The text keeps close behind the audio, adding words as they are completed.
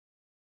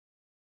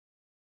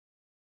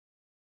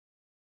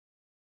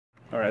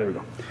All right, there we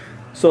go.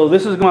 So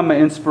this is going to be my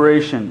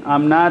inspiration.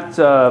 I'm not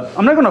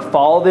going to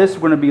follow this. I'm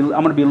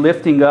going to be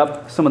lifting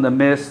up some of the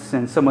mists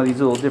and some of these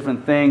little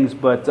different things,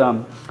 but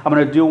I'm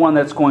going to do one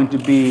that's going to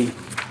be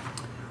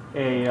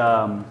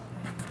an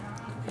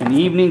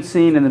evening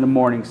scene and then a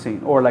morning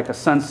scene, or like a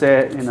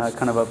sunset in a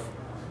kind of a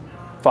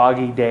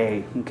foggy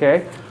day.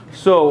 Okay.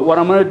 So what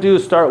I'm going to do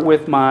is start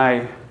with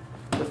the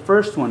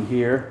first one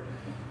here.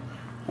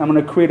 I'm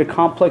going to create a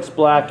complex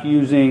black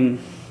using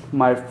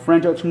my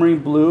French ultramarine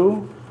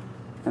blue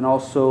and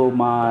also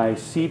my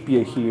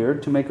sepia here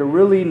to make a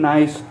really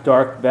nice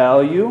dark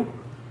value.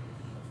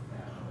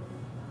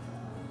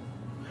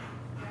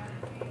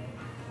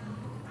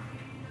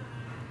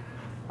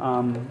 What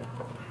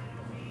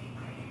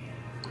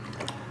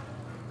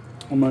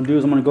I'm going to do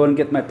is I'm going to go ahead and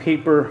get my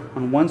paper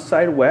on one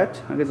side wet.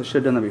 I guess I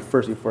should have done that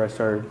first before I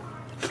started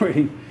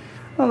creating.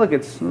 Oh, look,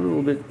 it's a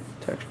little bit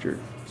textured.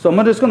 So what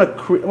I'm just going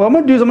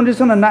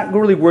to not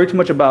really worry too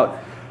much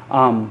about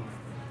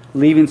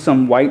leaving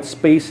some white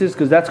spaces,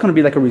 because that's going to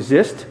be like a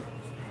resist,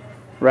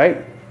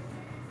 right?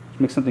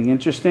 Make something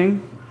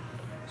interesting.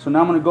 So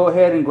now I'm going to go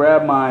ahead and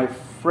grab my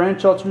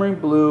French ultramarine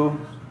blue,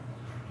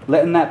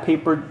 letting that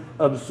paper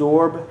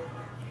absorb.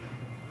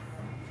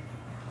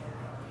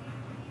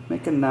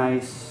 Make a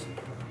nice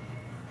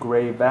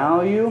gray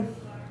value.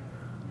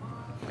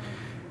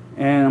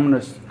 And I'm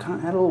going to kind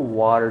of add a little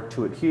water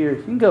to it here.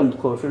 You can get them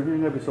closer. You're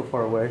going to be so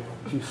far away.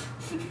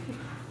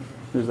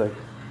 There's like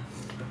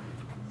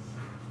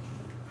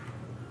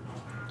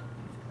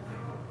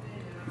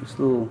just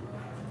a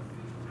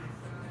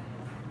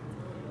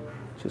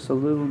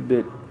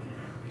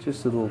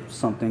little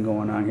something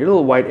going on here. A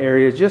little white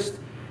area, just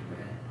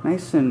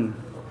nice, and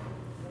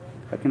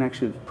I can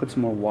actually put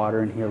some more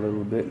water in here a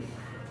little bit.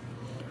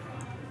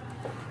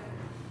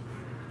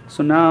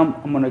 So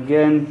now I'm going to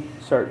again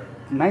start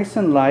nice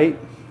and light,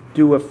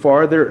 do a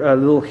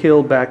little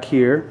hill back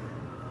here.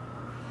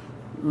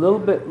 A little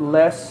bit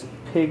less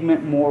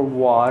pigment, more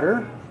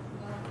water.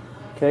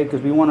 Okay,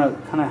 because we want to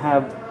kind of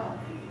have,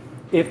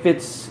 if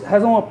it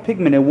has more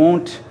pigment, it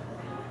won't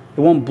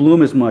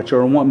bloom as much,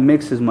 or it won't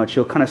mix as much.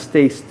 It'll kind of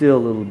stay still a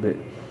little bit.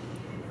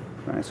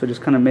 All right, so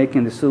just kind of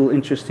making this little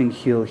interesting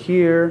hill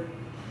here.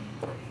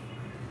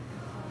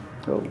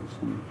 Oh,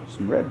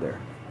 some red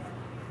there.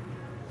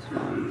 It's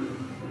fine.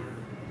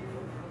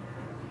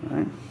 All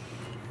right,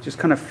 just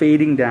kind of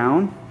fading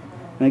down.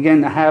 And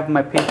again, I have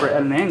my paper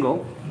at an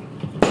angle,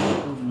 a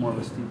little more of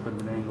a steep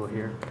of an angle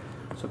here,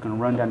 so it can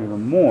run down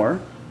even more.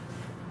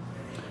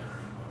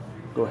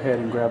 Go ahead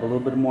and grab a little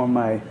bit more of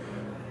a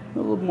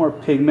little more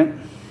pigment.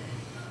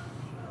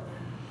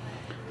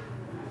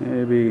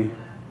 Maybe,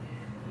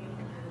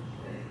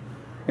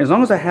 as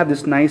long as I have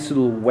this nice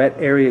little wet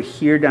area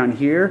here, down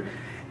here,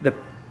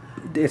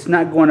 it's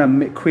not going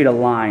to create a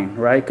line,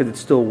 right? Because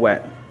it's still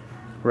wet,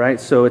 right?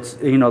 So it's,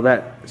 you know,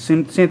 that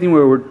same thing we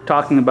were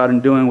talking about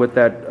and doing with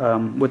that,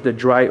 with the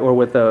dry, or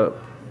with the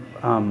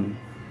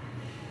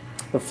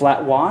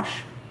flat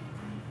wash.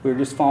 We were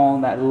just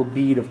following that little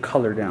bead of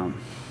color down.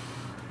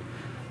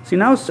 See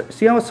how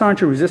it's starting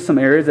to resist some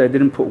areas that I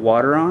didn't put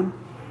water on?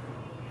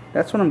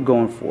 That's what I'm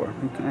going for.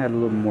 We can add a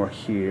little more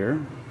here.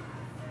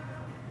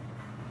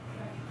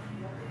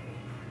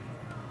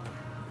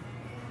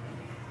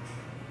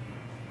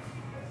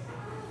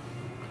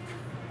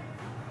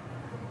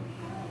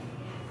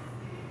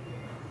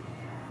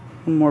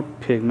 More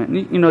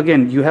pigment. You know,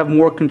 again, you have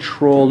more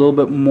control, a little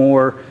bit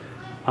more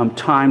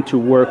time to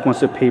work once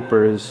the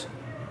paper is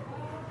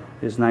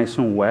nice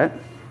and wet.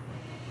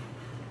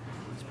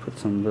 Put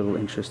some little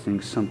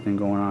interesting something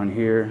going on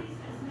here.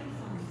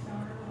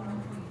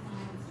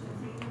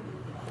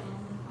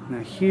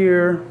 Now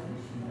here,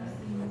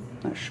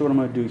 not sure what I'm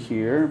going to do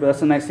here, but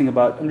that's the nice thing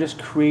about, I'm just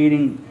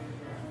creating,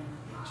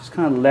 just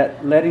kind of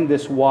letting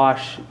this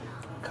wash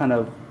kind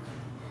of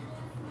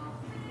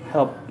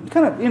help,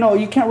 kind of, you know,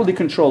 you can't really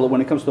control it when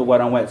it comes to wet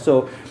on wet.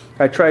 So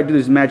I try to do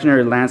these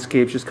imaginary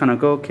landscapes, just kind of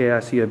go, okay, I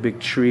see a big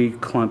tree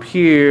clump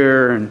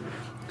here and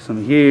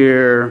some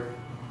here,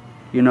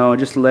 you know,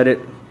 just let it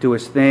do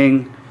its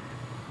thing.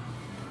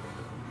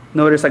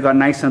 Notice I got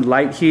nice and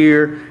light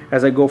here.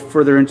 As I go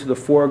further into the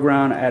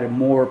foreground, I added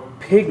more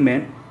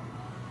pigment.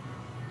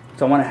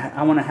 So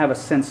I want to have a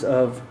sense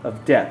of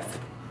depth.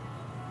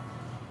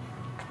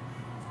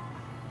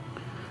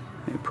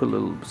 Maybe put a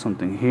little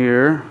something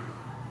here.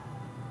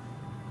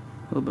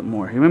 A little bit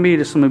more here. Maybe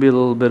just a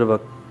little bit of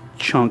a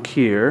chunk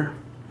here.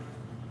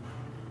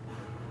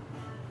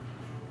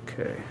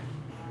 Okay.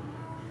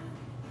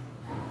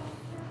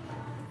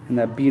 And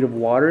that bead of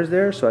water is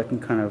there, so I can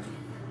kind of,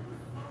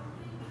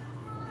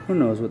 who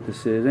knows what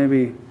this is,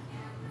 maybe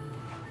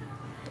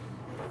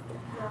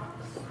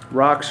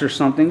rocks or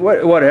something,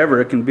 whatever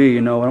it can be,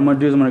 you know. What I'm going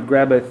to do is I'm going to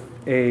grab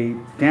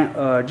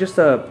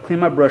clean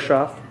my brush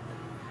off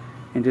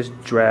and just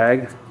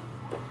drag,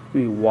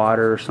 maybe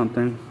water or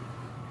something.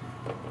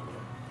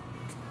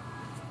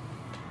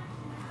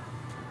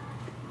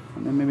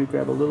 And then maybe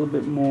grab a little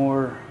bit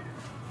more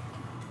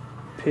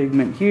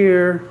pigment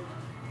here.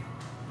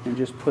 And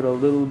just put a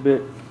little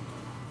bit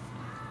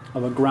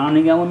of a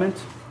grounding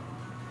element.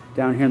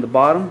 down here in the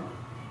bottom.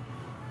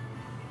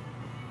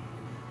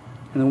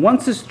 And then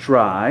once this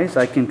dries,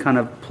 I can kind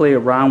of play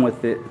around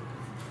with it.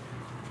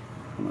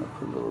 I'm going to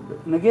put a little bit.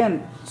 And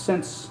again,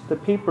 since the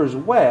paper is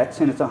wet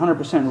and it's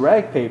 100%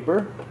 rag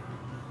paper,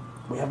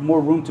 we have more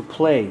room to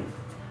play.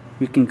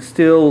 We can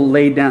still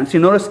lay down. So you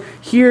notice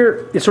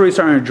here it's already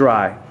starting to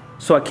dry.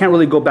 So I can't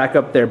really go back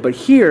up there. But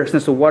here,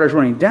 since the water's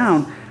running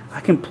down,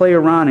 I can play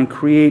around and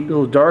create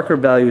little darker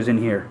values in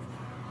here.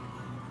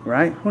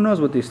 Right? Who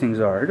knows what these things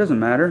are? It doesn't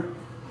matter.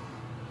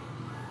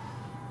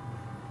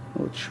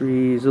 Little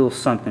trees, little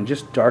something,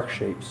 just dark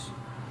shapes.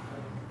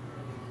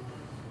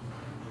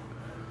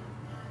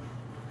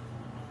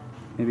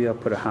 Maybe I'll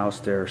put a house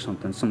there or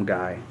something, some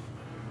guy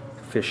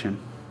fishing.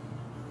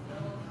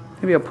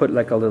 Maybe I'll put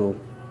like a little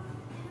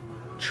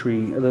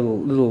tree, a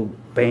little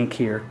bank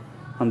here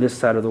on this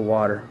side of the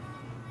water.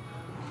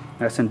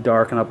 That's in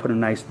dark, and I'll put a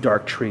nice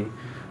dark tree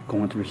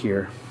going through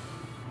here.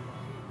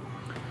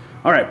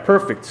 All right,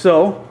 perfect.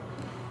 So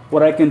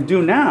what I can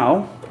do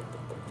now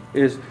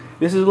is,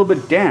 this is a little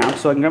bit damp,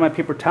 so I can grab my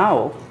paper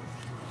towel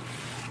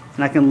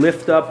and I can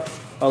lift up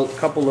a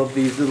couple of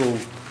these little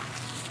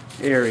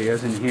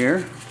areas in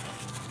here.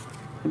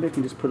 Maybe I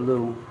can just put a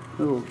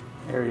little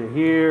area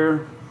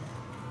here.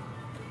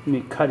 Let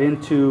me cut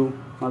into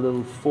my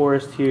little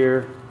forest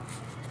here.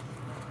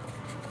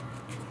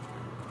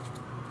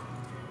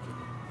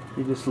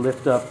 You just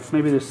lift up.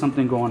 Maybe there's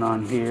something going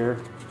on here.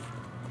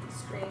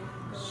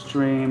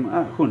 Stream.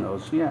 Who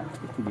knows? Yeah,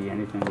 it can be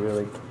anything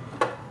really.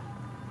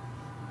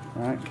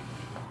 All right.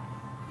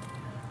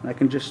 And I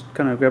can just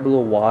kind of grab a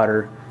little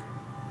water,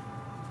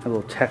 a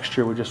little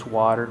texture with just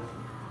water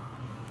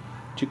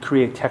to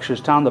create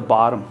textures down the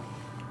bottom.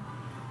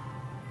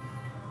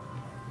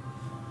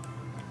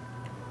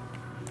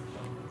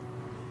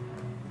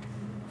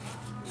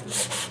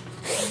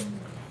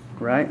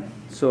 Right?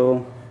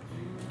 So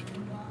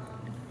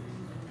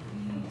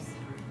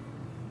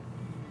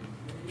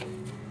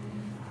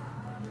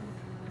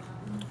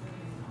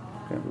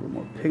grab a little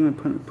more pigment,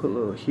 put a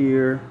little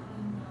here.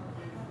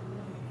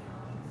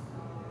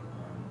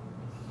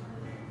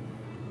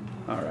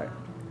 All right.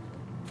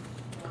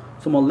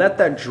 So I'm gonna let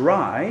that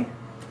dry.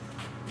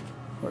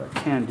 What I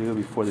can do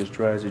before this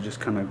dries is just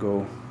kind of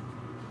go,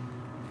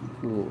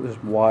 there's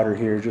water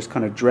here, just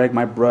kind of drag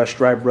my brush,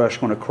 dry brush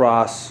going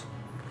across.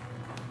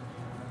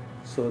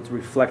 So it's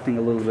reflecting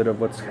a little bit of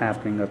what's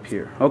happening up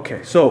here.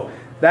 Okay, so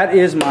that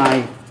is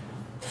my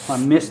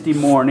misty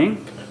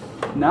morning.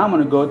 Now I'm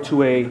going to go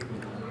to a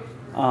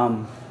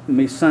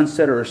maybe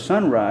sunset or a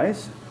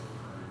sunrise.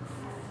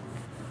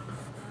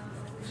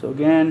 So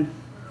again,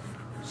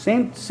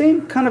 same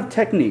kind of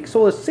technique.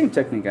 So it's the same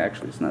technique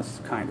actually. It's not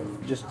kind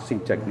of, just the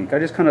same technique. I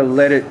just kind of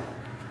let it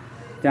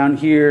down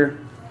here,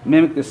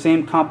 mimic the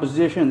same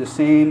composition, the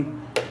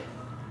same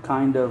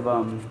kind of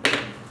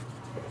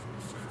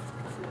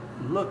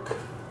look.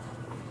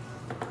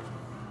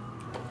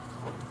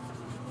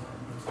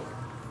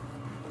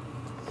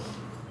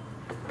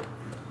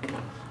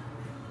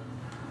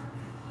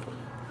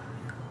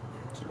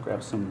 So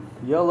grab some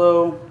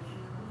yellow.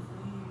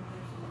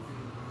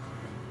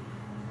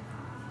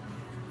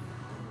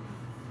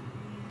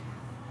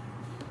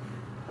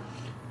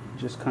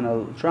 Just kind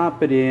of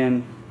drop it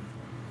in.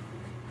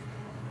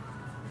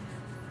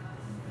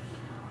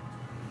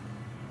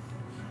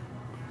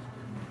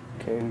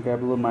 Okay, and grab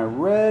a little of my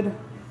red.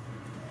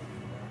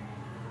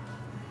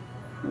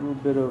 A little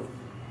bit of,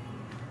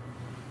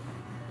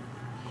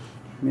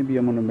 maybe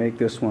I'm going to make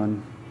this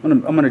one,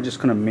 I'm going to just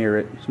kind of mirror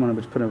it. So I'm going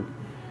to just put a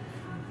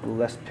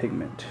less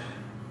pigment.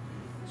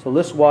 So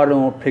this water, a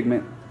little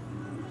pigment.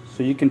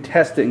 So you can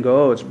test it and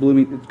go, oh, it's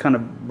blooming, it's kind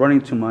of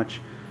running too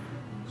much.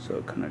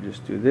 So kind of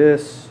just do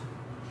this.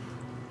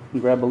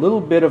 And grab a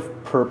little bit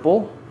of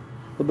purple,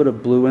 a little bit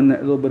of blue in there,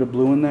 a little bit of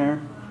blue in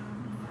there.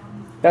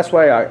 That's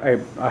why I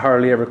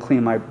hardly ever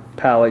clean my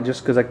palette,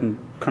 just because I can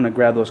kind of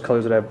grab those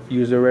colors that I've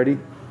used already.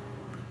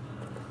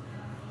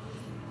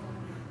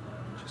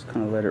 Just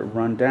kind of let it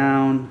run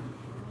down.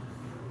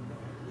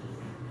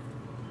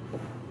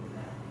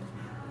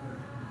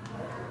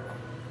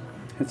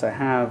 Since I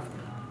have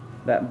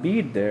that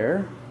bead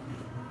there,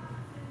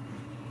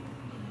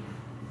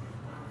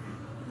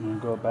 I'm going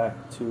to go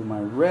back to my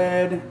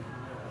red.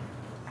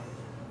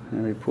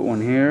 Maybe put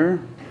one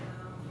here.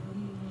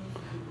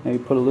 Maybe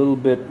put a little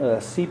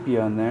bit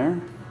sepia in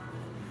there.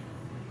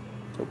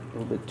 So a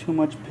little bit too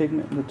much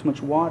pigment, a little too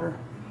much water.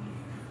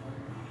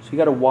 So you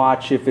got to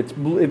watch if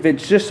it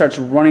just starts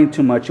running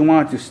too much. You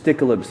want it to stick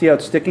a little bit. See how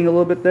it's sticking a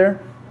little bit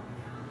there,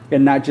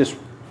 and not just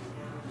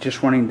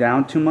running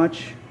down too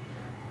much.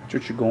 That's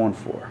what you're going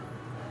for.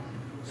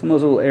 Some of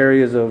those little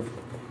areas of,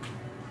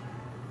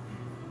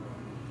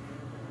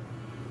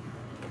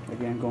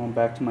 again, going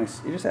back to my,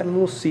 you just add a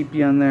little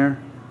sepia in there.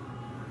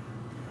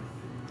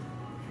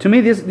 To me,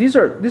 this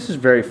is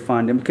very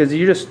fun because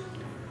you're just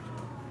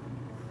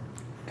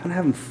kind of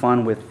having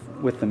fun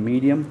with the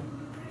medium.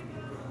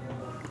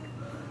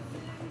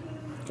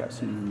 Got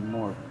some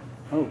more.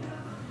 Oh.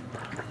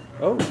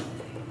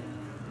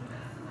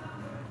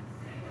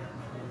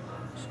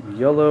 Some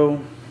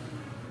yellow.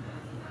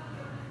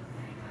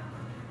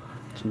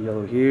 Some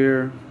yellow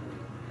here.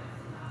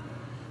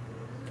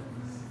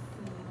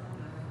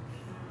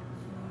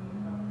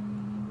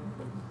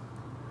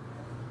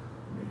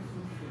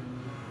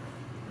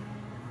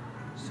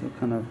 So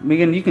kind of,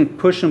 again, you can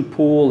push and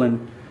pull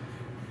and,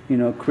 you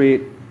know,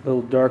 create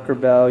little darker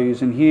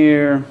values in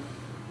here.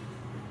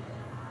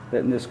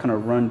 Letting this kind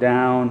of run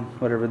down,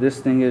 whatever this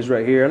thing is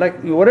right here. Like,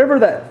 you know, whatever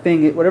that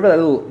thing, whatever that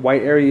little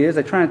white area is,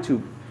 I try not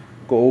to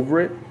go over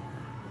it.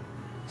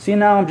 See,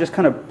 now I'm just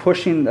kind of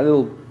pushing that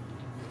little,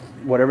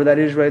 whatever that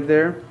is right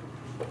there.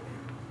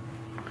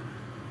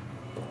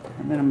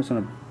 And then I'm just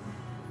gonna,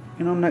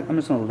 you know, I'm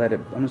just gonna let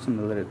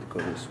it go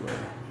this way.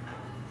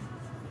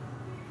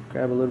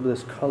 Grab a little bit of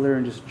this color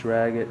and just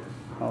drag it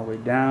all the way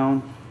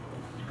down.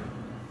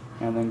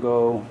 And then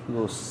go a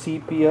little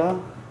sepia.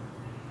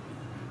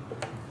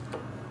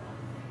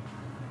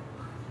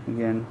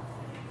 Again,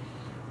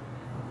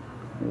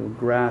 little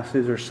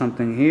grasses or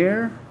something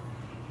here.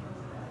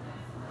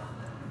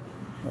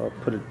 I'll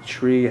put a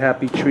tree,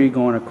 happy tree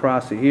going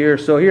across it here.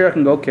 So here I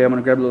can go, okay, I'm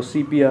going to grab a little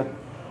sepia. A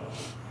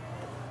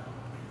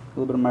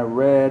little bit of my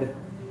red.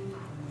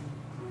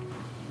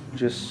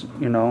 Just,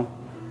 you know,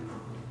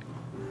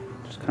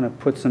 just kind of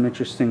put some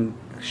interesting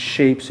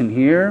shapes in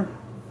here.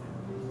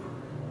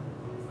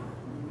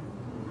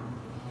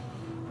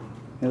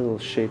 Little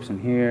shapes in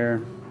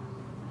here.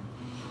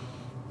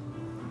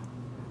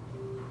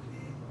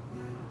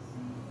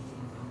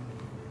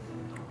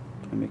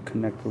 Let me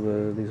connect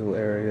these little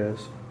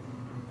areas.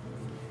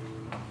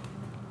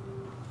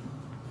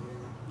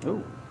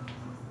 Oh,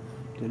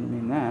 didn't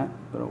mean that,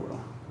 but oh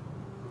well.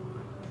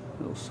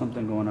 A little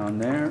something going on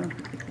there.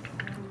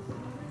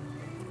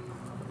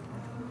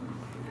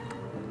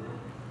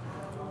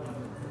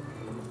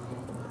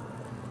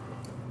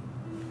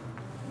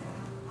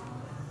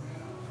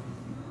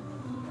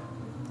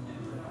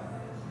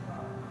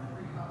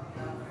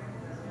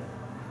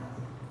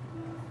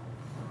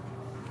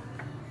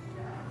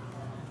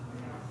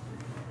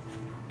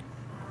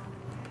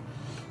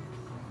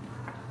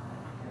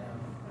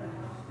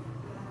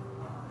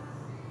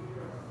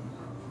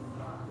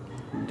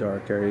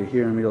 Dark area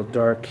here, and a little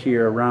dark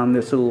here around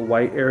this little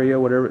white area,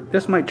 whatever.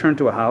 This might turn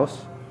to a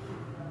house.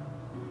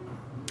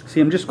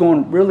 See, I'm just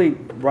going really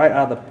right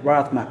out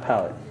of my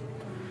palette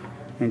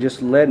and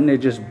just letting it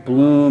just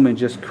bloom and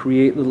just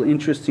create little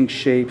interesting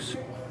shapes,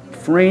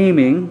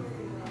 framing.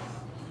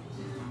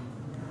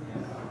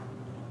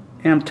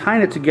 And I'm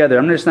tying it together.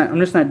 I'm just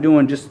not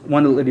doing just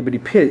one little itty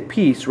bitty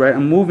piece, right?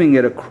 I'm moving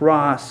it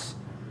across.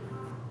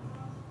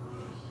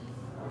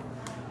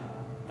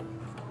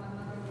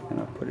 And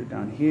I'll put it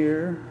down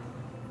here,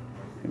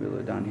 maybe a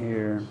little down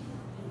here,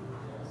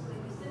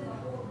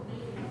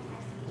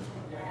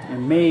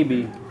 and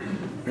maybe,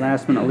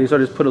 last but not least, I'll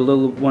just put a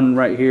little one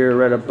right here,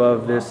 right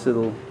above this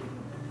little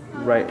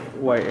white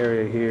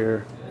area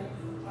here.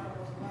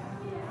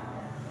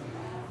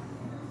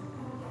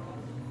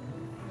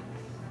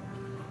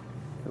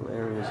 Little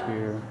areas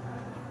here.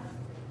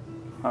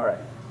 All right.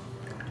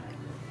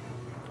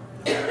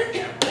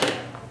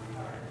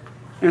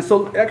 And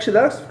so actually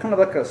that's kind of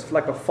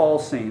like a fall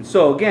scene.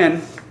 So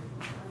again,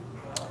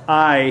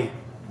 I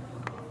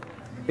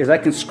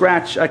can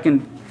scratch, I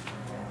can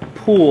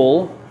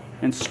pull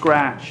and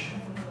scratch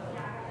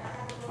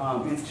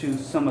into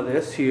some of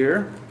this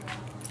here.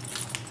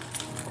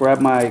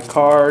 Grab my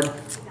card,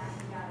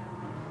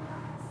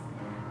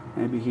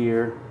 maybe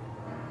here.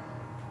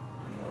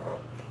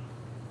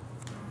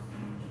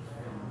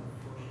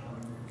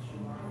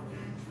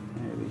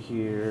 Maybe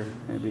here,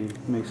 maybe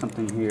make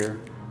something here.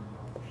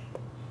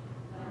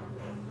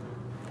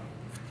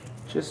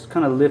 Just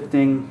kind of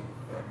lifting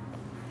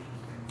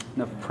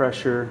enough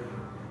pressure.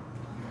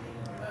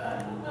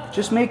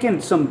 Just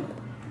making some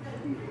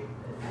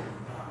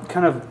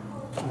kind of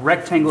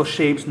rectangle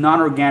shapes,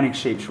 non-organic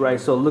shapes, right?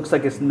 So it looks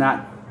like it's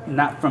not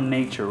from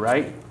nature,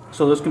 right?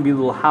 So those can be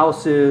little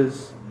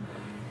houses.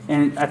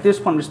 And at this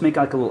point, I'm just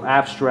making like a little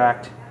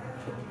abstract.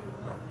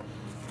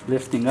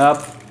 Lifting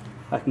up.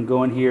 I can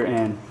go in here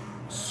and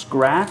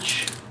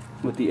scratch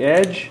with the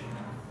edge.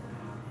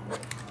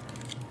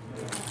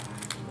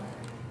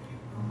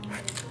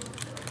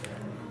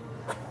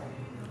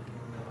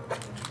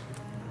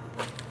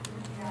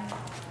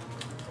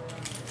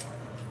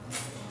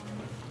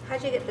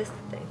 How'd you get this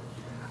thing?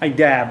 I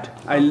dabbed.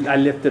 I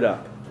lifted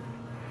up.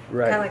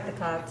 Right. Kind of like the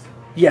clouds.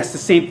 Yes, the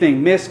same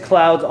thing. Mist,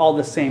 clouds, all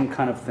the same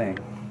kind of thing.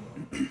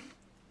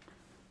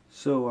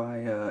 So I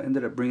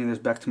ended up bringing this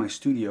back to my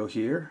studio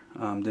here.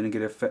 Didn't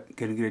get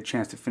a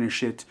chance to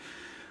finish it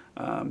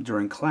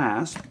during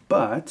class,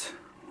 but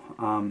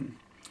what I'm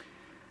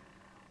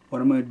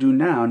going to do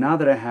now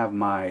that I have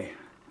my,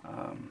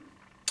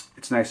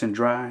 it's nice and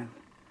dry.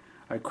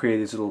 I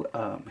created these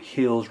little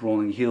hills,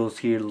 rolling hills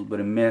here, a little bit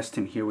of mist,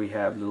 and here we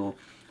have little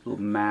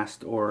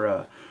mast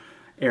or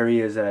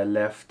areas that I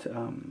left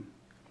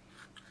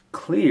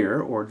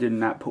clear or did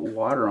not put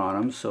water on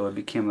them, so it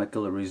became like a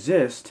little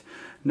resist.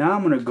 Now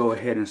I'm going to go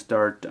ahead and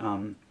start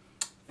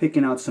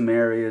picking out some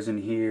areas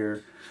in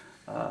here,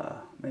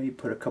 maybe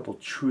put a couple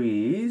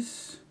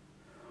trees.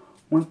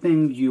 One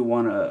thing you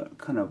want to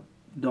kind of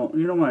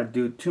don't want to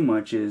do too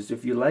much is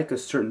if you like a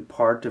certain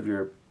part of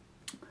your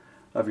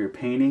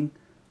painting,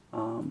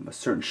 a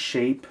certain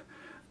shape,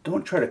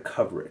 don't try to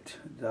cover it.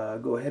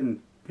 Go ahead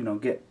and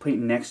get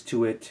paint next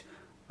to it.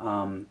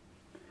 If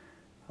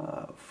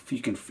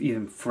you can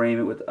even frame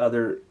it with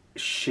other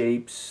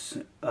shapes,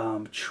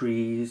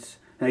 trees.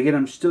 And again,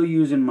 I'm still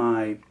using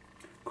my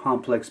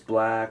complex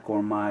black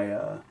or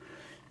my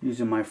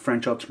using my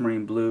French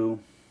ultramarine blue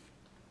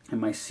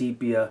and my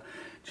sepia.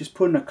 Just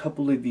putting a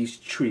couple of these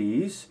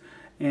trees,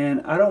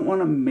 and I don't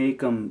want to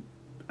make them.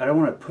 I don't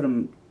want to put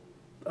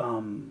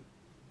them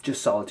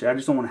just solitary. I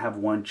just don't want to have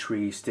one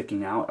tree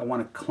sticking out. I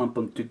want to clump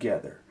them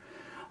together.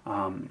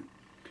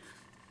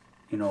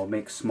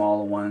 Make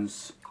small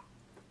ones,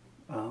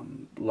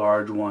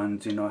 large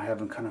ones. Have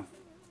them kind of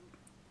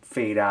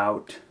fade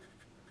out,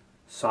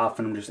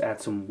 soften them. Just add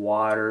some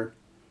water.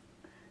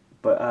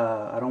 But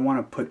I don't want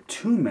to put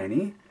too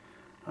many.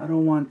 I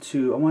want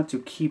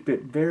to keep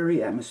it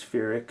very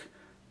atmospheric.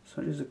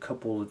 So there's a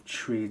couple of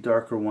trees,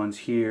 darker ones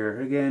here.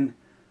 Again,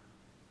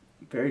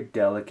 very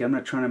delicate. I'm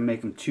not trying to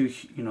make them too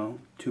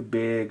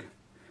big.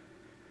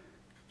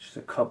 Just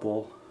a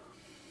couple.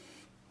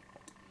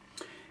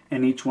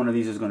 And each one of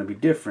these is going to be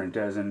different,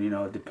 as in,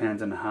 it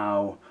depends on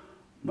how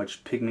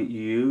much pigment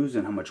you use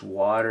and how much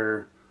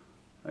water,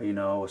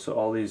 so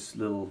all these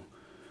little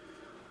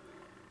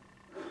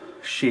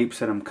shapes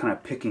that I'm kind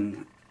of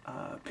picking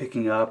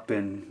up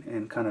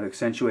and kind of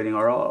accentuating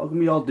are all going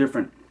to be all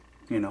different,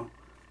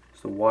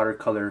 So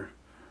watercolor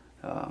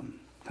kind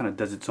of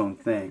does its own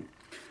thing.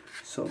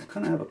 So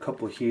kind of have a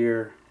couple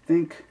here. I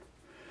think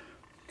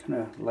kind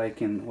of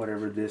liking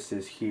whatever this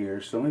is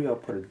here. So maybe I'll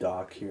put a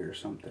dock here or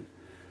something.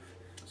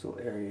 This little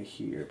area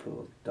here, put a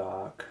little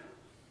dock.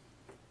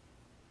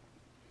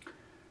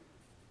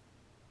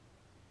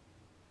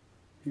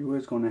 You're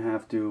always going to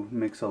have to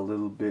mix a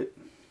little bit.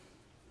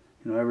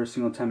 Every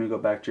single time you go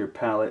back to your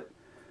palette,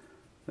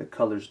 the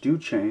colors do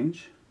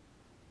change.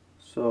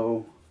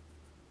 So,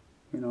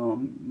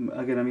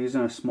 again, I'm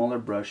using a smaller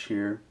brush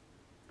here,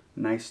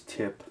 nice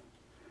tip,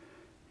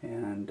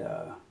 and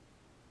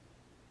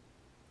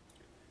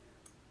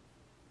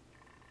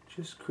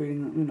just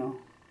creating,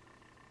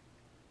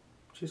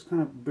 just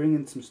kind of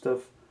bringing some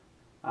stuff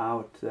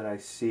out that I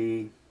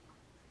see.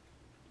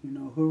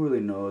 Who really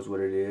knows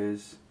what it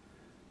is?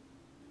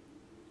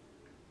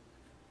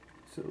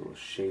 It's a little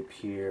shape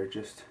here,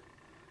 just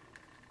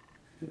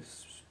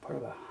this part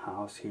of a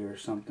house here or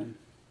something.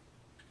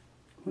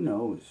 Who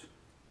knows?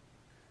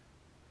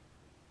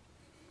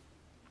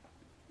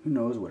 Who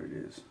knows what it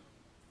is?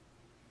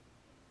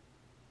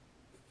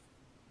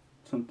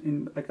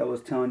 Something like I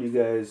was telling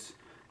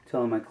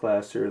my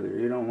class earlier,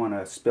 you don't want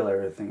to spill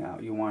everything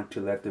out. You want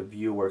to let the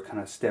viewer kind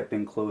of step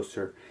in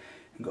closer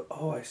and go,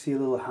 oh, I see a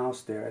little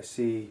house there. I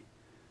see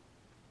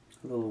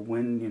a little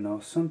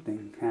wind,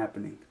 something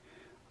happening.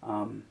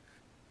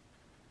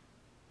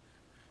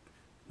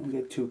 Don't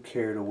get too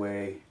carried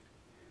away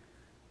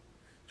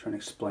trying to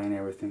explain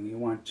everything. You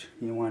want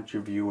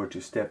your viewer to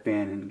step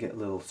in and get a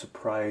little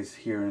surprise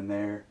here and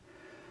there.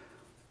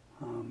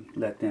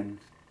 Let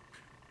them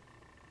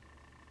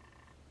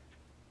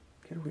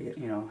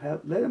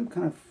let them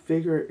kind of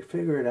figure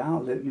it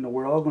out.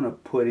 We're all going to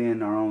put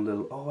in our own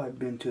little, oh, I've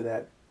been to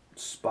that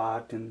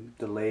spot in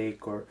the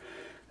lake or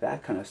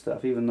that kind of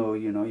stuff, even though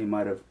you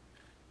might have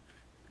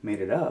made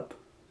it up.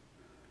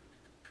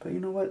 But you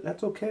know what?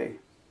 That's okay.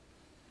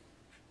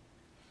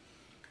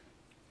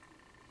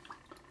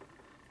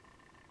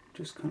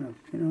 Just kind of,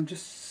 again,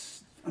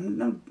 just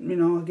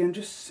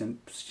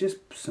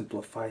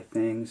simplify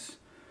things.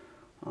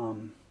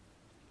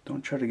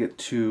 Don't try to get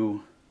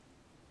too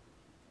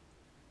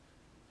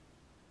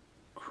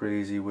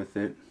crazy with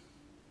it.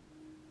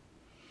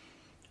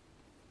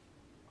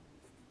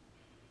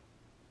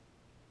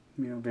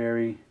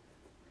 Vary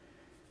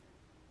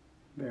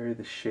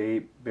the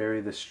shape, vary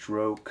the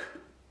stroke.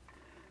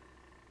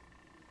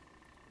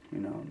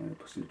 I'm going to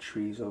put some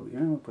trees over here.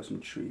 I'm going to put some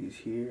trees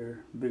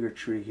here. Bigger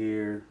tree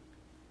here.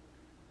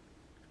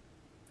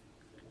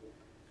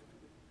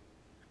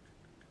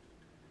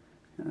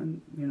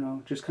 And,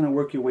 just kind of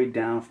work your way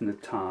down from the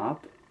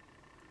top.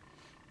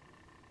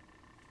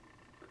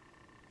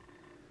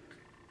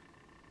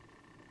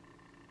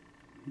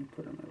 You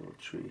put in a little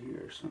tree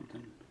here or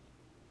something.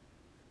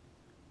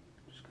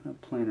 Just kind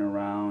of playing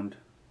around.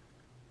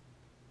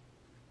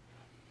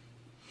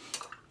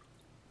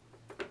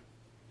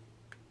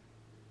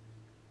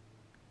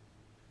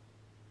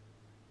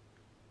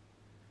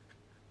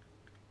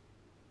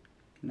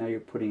 Now you're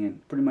putting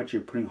in,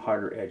 you're putting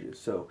harder edges.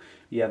 So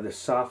you have the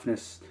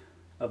softness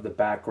of the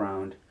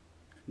background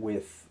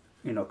with,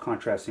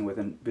 contrasting with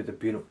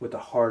the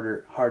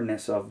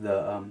hardness of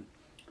the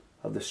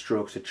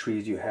strokes, the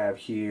trees you have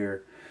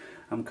here.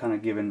 I'm kind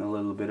of giving a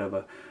little bit of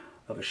a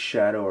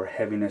shadow or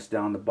heaviness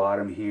down the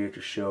bottom here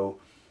to show,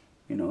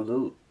 a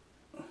little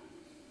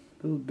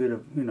bit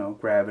of,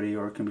 gravity,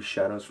 or it can be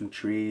shadows from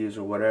trees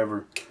or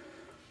whatever.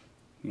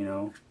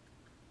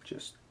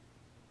 Just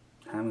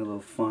having a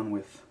little fun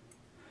with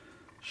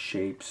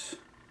shapes,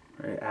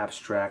 very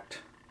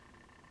abstract.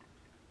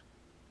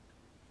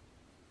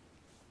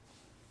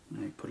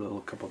 Let me put a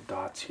little couple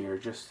dots here,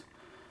 just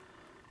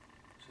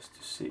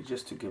to see,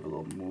 just to give a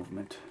little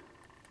movement.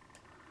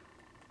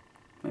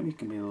 Maybe it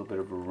can be a little bit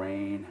of a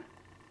rain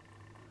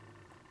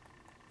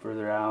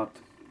further out,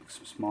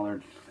 some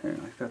smaller. There,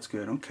 like that's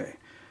good. Okay.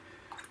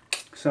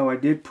 So I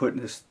did put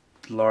this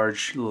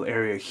large little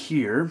area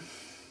here.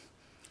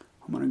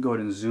 I'm going to go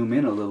ahead and zoom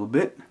in a little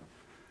bit.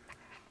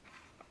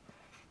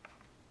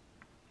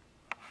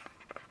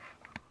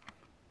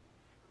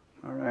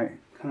 All right,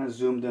 kind of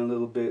zoomed in a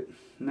little bit.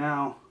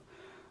 Now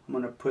I'm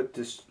going to put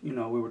this, you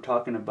know, we were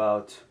talking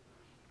about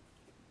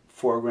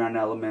foreground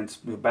elements,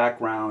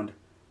 background,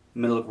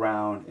 middle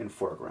ground, and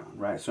foreground,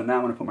 right? So now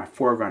I'm going to put my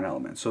foreground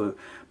elements. So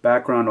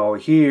background all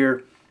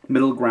here,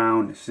 middle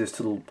ground is this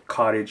little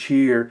cottage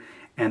here,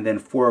 and then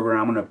foreground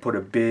I'm going to put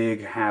a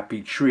big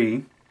happy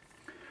tree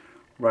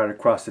right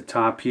across the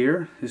top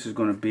here. This is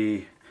going to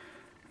be,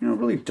 you know,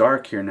 really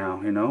dark here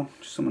now, you know.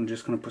 I'm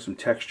just going to put some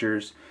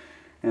textures,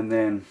 and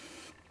then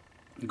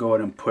go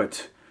ahead and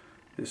put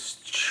this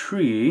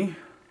tree,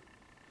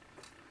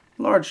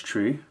 large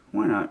tree,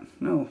 why not?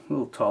 No, a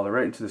little taller,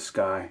 right into the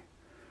sky.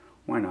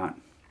 Why not?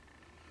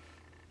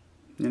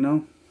 You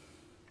know?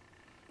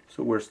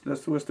 So what's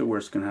the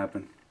worst can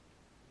happen?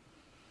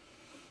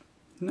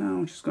 Now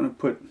I'm just going to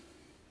put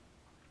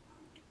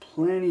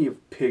plenty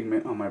of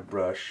pigment on my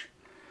brush,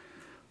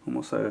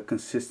 almost like a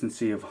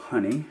consistency of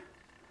honey.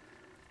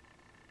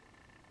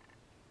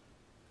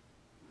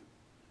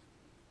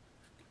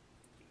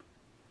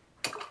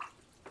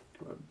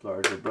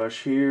 Larger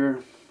brush here.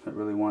 I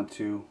really want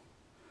to.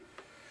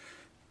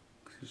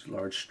 There's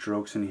large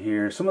strokes in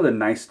here. Some of the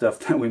nice stuff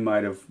that we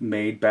might have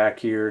made back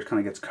here kind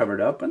of gets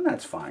covered up, and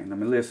that's fine. I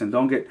mean, listen,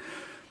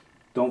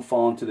 don't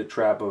fall into the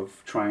trap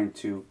of trying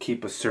to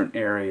keep a certain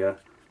area,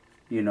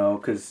 you know,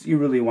 because you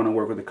really want to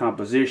work with the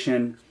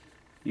composition,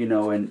 you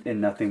know, and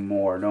nothing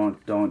more.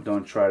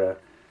 Don't try to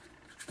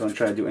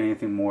do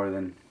anything more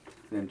than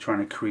trying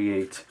to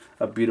create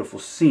a beautiful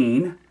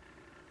scene.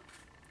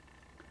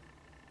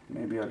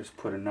 Maybe I'll just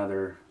put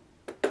another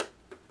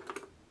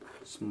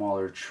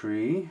smaller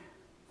tree,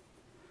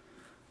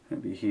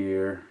 maybe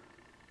here.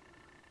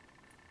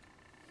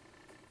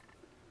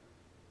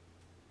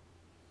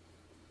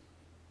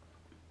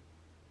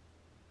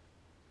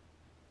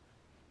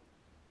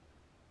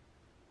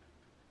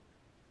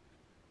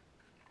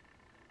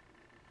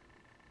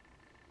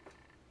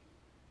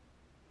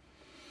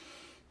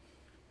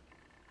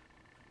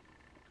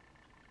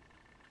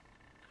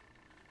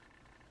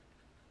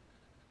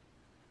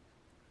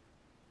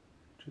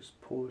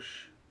 Just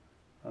push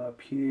up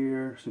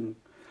here,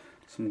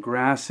 some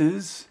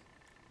grasses.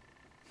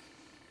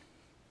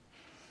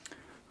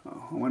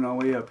 Oh, I went all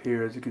the way up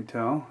here, as you can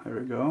tell. There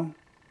we go.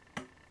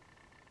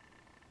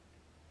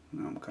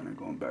 Now I'm kind of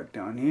going back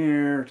down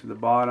here to the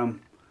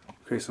bottom.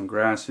 Create some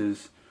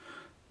grasses.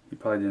 You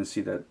probably didn't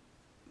see that.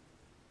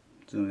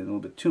 Zoom in a little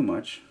bit too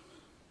much.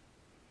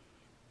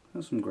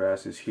 There's some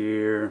grasses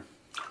here.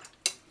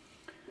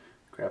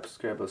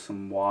 Grab us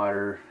some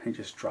water and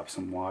just drop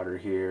some water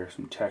here,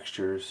 some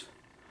textures.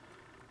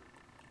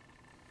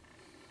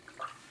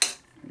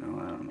 You know,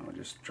 I don't know,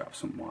 just drop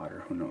some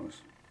water, who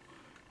knows.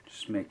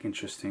 Just make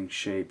interesting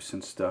shapes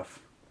and stuff.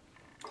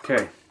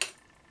 Okay,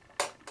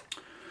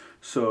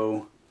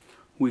 so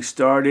we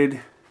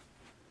started,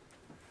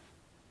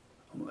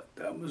 I'll let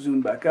that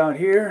zoom back out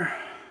here.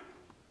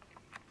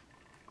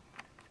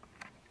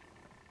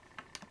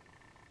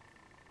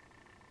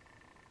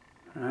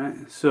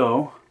 Alright,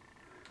 so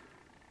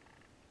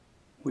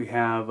we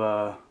have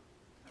our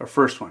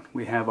first one.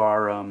 We have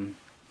our,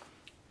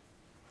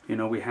 you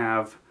know, we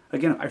have,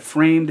 again, I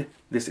framed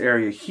this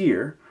area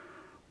here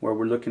where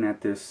we're looking at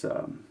this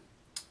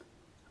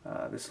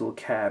this little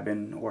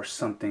cabin or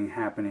something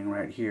happening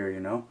right here,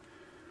 you know.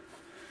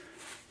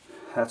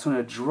 That's going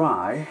to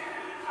dry.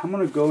 I'm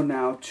going to go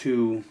now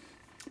to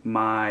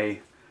my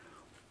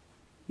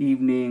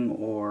evening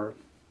or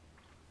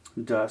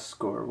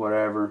dusk or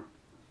whatever.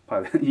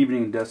 Probably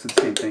evening and dusk is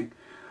the same thing.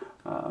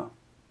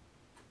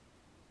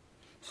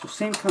 So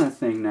same kind of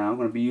thing now. I'm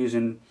going to be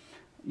using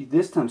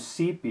this time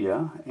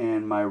sepia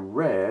and my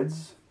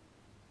reds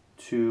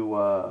to,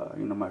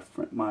 you know,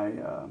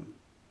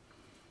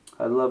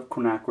 I love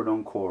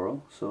quinacridone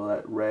coral, so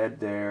that red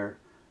there,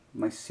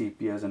 my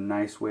sepia is a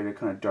nice way to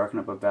kind of darken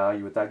up a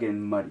value without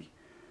getting muddy.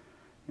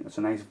 You know, it's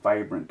a nice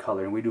vibrant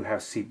color, and we do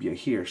have sepia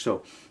here.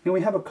 So, you know,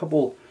 we have a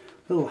couple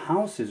little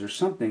houses or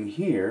something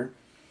here.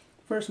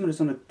 First, I'm just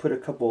going to put a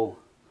couple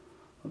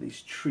of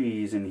these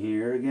trees in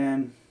here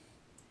again.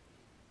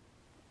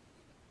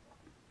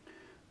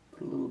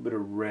 Put a little bit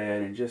of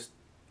red and just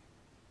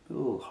a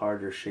little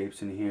harder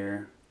shapes in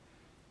here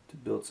to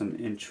build some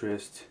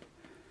interest,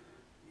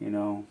 you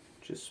know,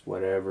 just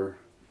whatever.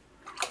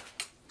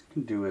 I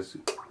can do is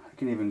I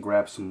can even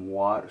grab some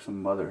water,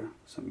 some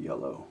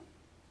yellow.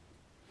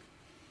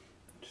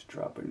 Just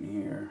drop it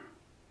in here.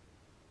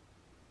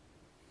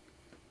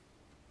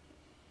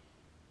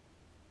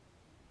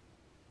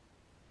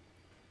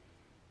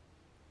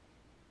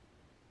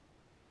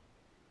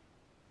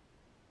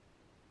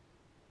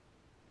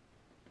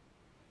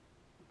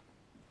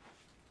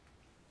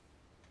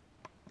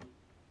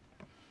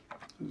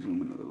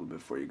 zoom in a little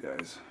bit for you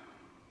guys.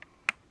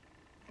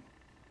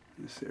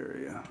 This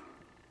area.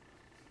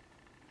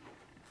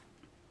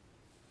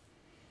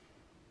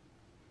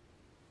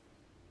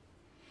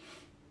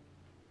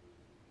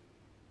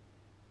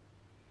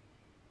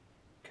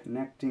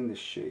 Connecting the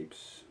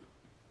shapes.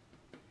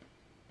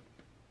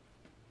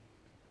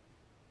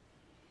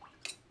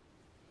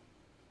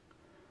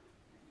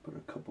 Put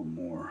a couple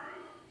more.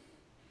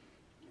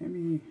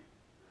 Maybe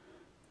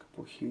a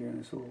couple here in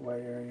this little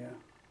white area.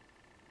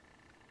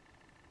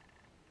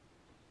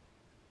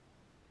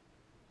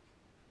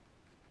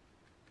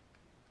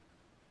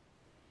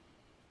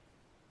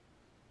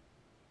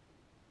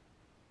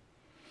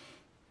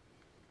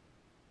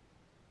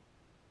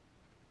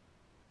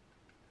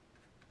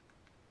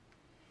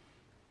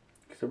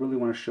 I really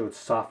want to show its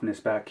softness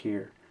back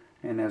here,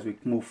 and as we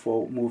move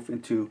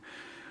into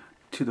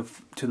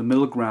the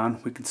middle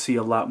ground, we can see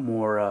a lot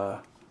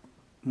more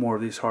more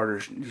of these harder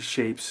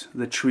shapes,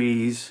 the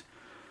trees,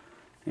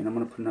 and I'm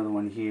gonna put another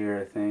one here.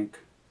 I think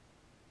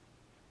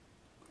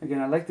again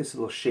I like this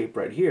little shape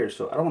right here,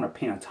 so I don't want to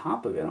paint on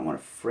top of it. I want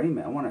to frame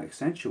it. I want to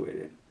accentuate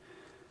it.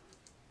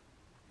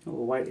 A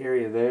little white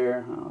area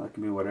there. Oh, that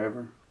can be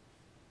whatever.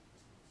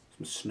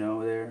 Some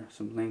snow there,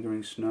 some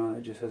lingering snow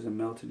that just hasn't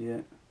melted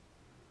yet.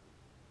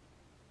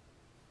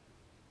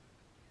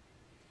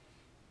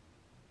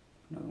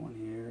 Another one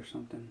here or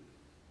something.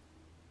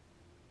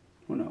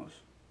 Who knows?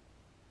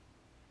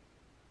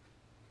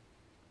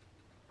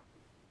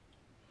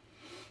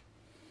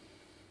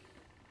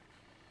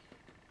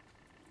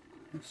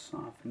 Let's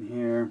soften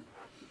here.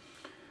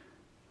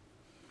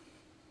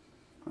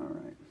 All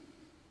right.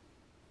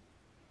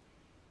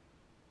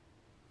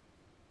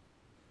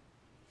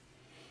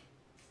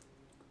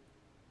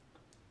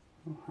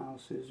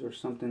 Houses or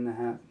something that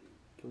have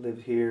to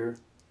live here.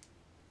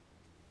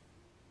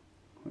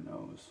 Who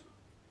knows?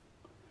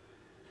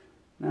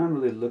 Now I'm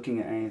really looking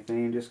at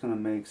anything. I'm just going to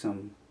make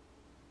some,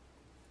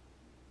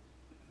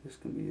 this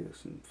can be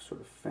some sort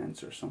of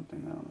fence or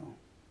something, I don't know.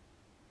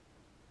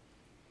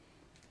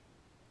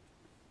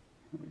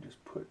 Let me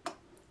just put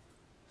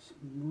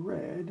some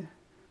red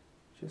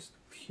just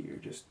here,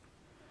 just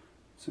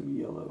some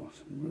yellow,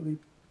 some really,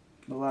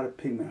 a lot of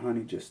pigment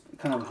honey, just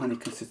kind of honey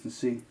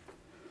consistency.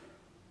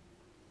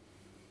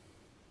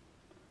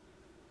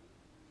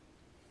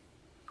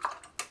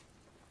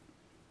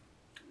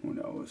 Who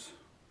knows?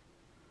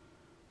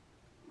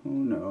 Who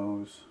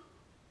knows?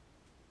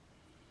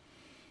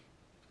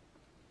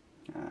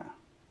 Like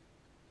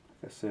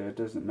I said, it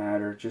doesn't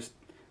matter. Just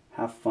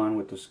have fun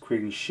with those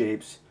creating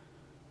shapes.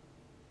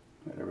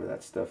 Whatever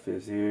that stuff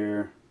is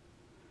here.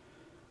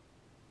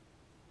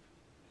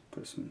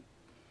 Put some.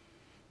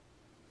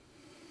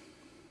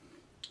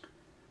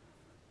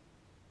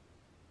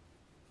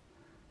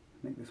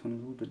 Make this one a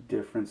little bit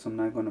different. So I'm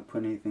not going to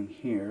put anything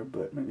here,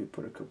 but maybe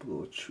put a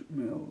couple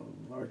little,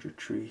 a larger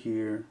tree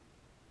here.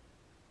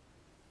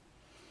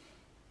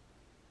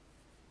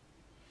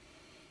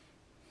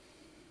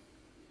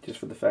 Just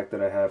for the fact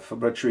that I have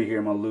a tree here,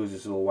 I'm going to lose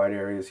these little white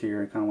areas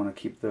here. I kind of want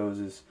to keep those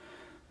as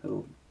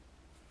little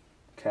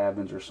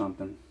cabins or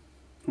something.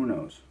 Who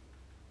knows?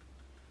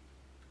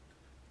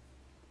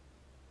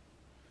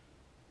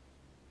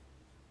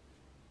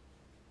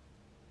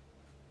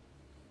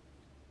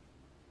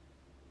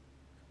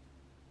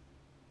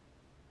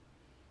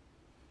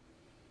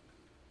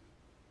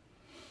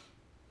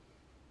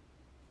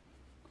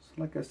 So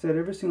like I said,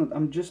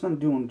 I'm just not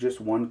doing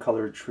just one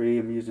color tree.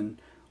 I'm using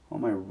all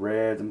my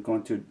reds. I'm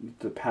going to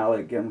the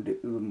palette, getting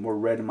more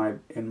red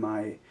in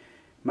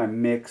my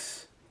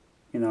mix.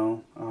 You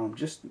know,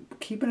 just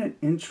keeping it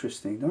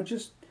interesting. Don't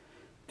just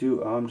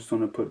do, oh, I'm just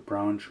going to put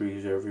brown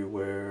trees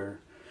everywhere.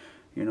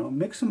 You know,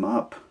 mix them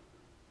up.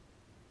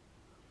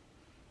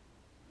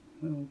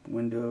 Little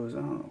windows, I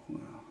don't know.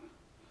 Well,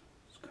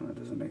 this kind of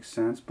doesn't make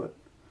sense, but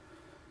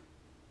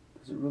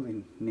does it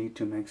really need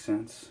to make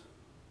sense?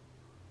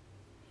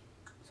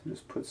 So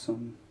just put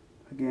some,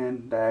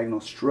 again,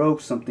 diagonal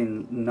strokes,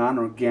 something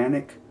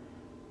non-organic,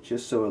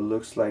 just so it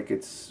looks like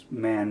it's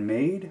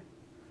man-made.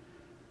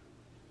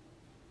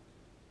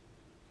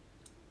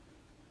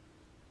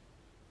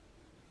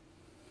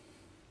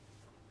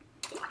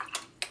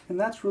 And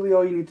that's really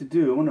all you need to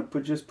do. I'm going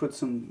to just put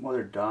some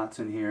other dots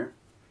in here.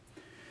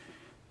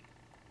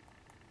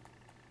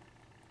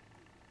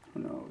 Who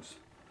knows?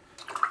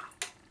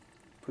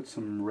 Put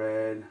some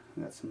red.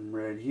 Got some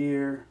red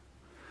here.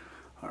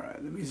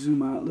 Alright, let me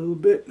zoom out a little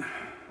bit.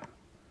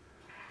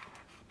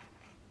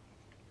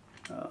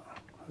 I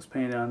was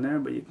painting down there,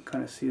 but you can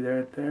kind of see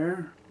right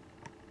there.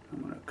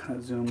 I'm going to kind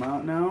of zoom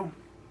out now.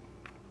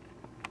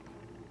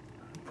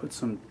 Put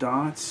some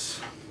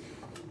dots.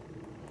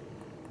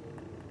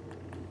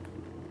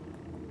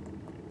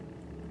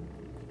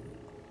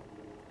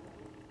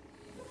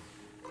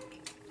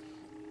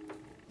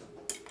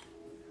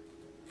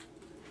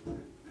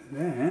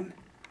 Then,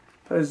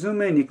 if I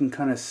zoom in, you can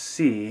kind of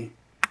see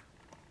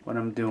what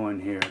I'm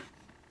doing here.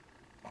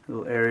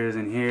 Little areas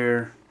in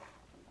here.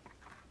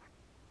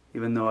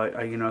 Even though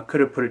I could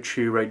have put a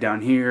tree right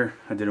down here,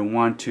 I didn't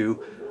want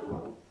to.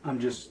 I'm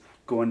just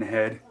going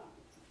ahead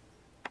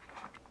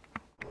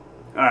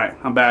All right,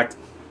 I'm back.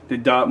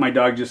 My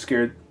dog just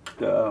scared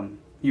the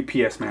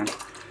UPS man.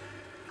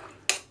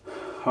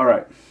 All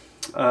right.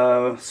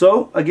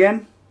 So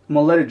again, I'm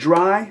gonna let it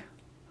dry.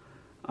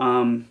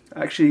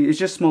 Actually, it's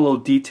just small little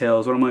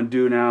details. What I'm gonna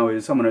do now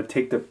is I'm gonna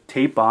take the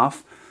tape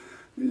off.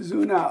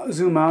 Zoom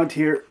out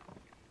here.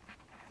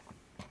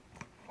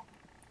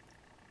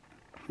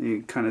 You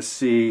can kind of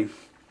see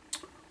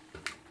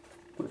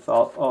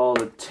without all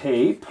the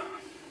tape.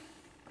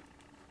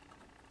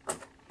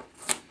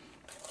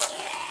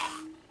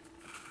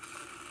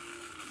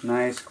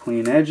 Nice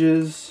clean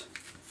edges.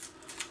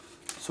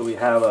 So we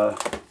have a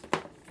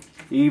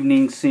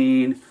evening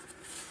scene,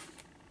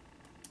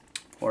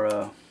 or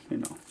a, you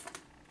know,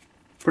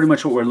 pretty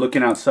much what we're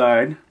looking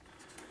outside.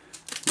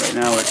 Right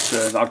now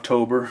it's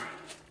October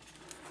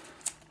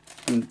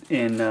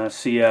in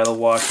Seattle,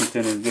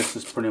 Washington, and this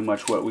is pretty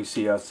much what we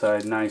see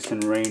outside. Nice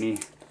and rainy,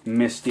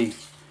 misty.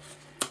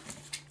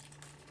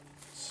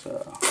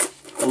 So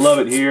I love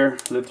it here.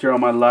 Lived here all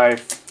my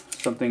life.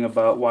 Something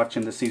about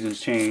watching the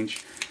seasons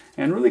change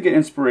and really get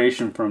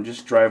inspiration from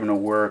just driving to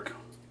work.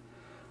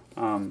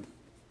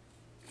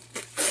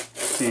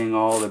 Seeing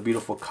all the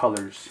beautiful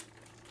colors.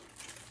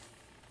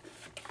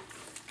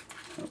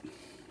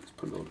 Let's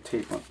put a little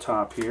tape on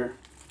top here.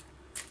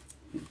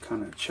 You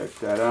kind of check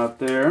that out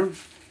there.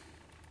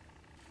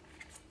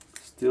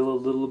 Still a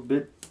little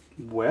bit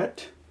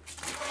wet.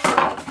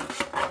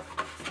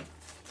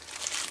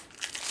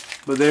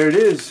 But there it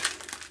is.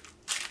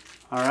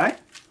 Alright.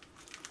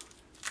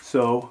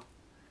 So,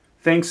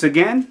 thanks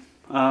again.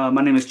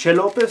 My name is Che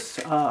Lopez.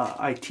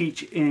 I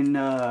teach in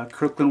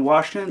Kirkland,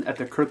 Washington at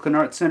the Kirkland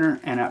Arts Center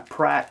and at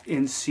Pratt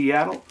in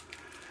Seattle.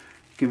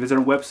 You can visit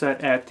our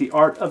website at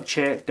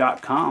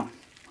theartofche.com.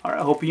 Alright,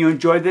 I hope you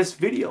enjoyed this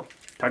video.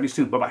 Talk to you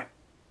soon. Bye-bye.